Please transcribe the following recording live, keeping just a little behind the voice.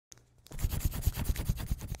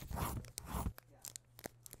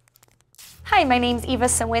Hi, my name's Eva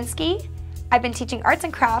Sowinski. I've been teaching arts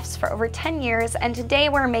and crafts for over 10 years, and today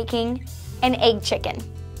we're making an egg chicken.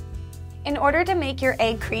 In order to make your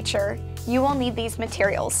egg creature, you will need these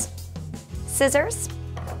materials: scissors,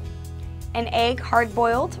 an egg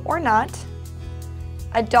hard-boiled or not,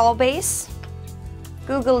 a doll base,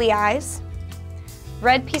 googly eyes,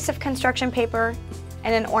 red piece of construction paper,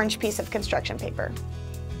 and an orange piece of construction paper.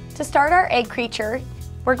 To start our egg creature,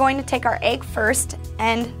 we're going to take our egg first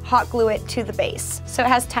and hot glue it to the base so it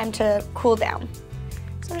has time to cool down.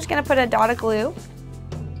 So I'm just going to put a dot of glue.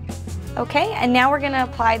 Okay, and now we're going to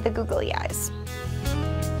apply the googly eyes.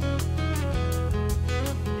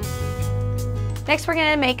 Next we're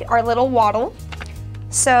going to make our little wattle.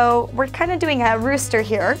 So we're kind of doing a rooster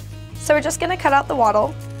here. So we're just going to cut out the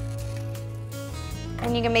wattle,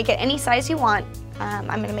 and you can make it any size you want. I'm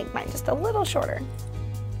going to make mine just a little shorter.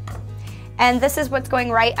 And this is what's going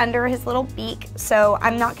right under his little beak, so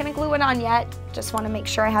I'm not going to glue it on yet, just want to make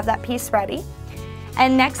sure I have that piece ready.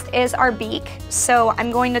 And next is our beak, so I'm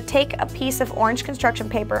going to take a piece of orange construction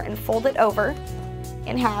paper and fold it over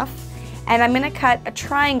in half, and I'm going to cut a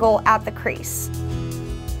triangle at the crease.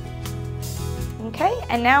 Okay,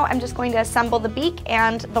 and now I'm just going to assemble the beak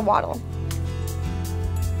and the wattle.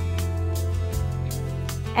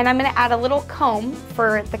 And I'm going to add a little comb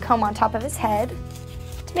for the comb on top of his head,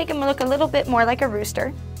 make him look a little bit more like a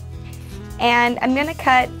rooster. And I'm going to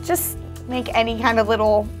cut, just make any kind of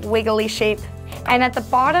little wiggly shape. And at the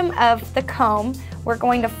bottom of the comb, we're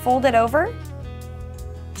going to fold it over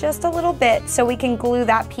just a little bit so we can glue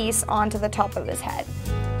that piece onto the top of his head.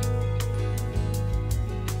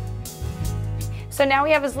 So now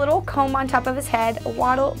we have his little comb on top of his head, a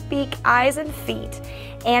wattle, beak, eyes, and feet.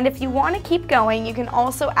 And if you want to keep going, you can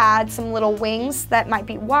also add some little wings that might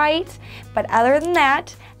be white, but other than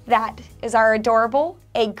that, that is our adorable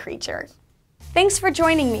egg creature. Thanks for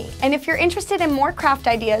joining me, and if you're interested in more craft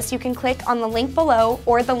ideas, you can click on the link below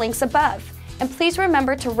or the links above. And please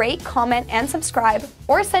remember to rate, comment, and subscribe,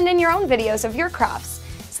 or send in your own videos of your crafts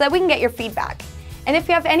so that we can get your feedback. And if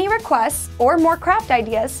you have any requests or more craft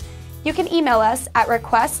ideas, you can email us at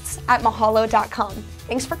requests@mahalodotcom.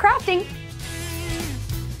 Thanks for crafting!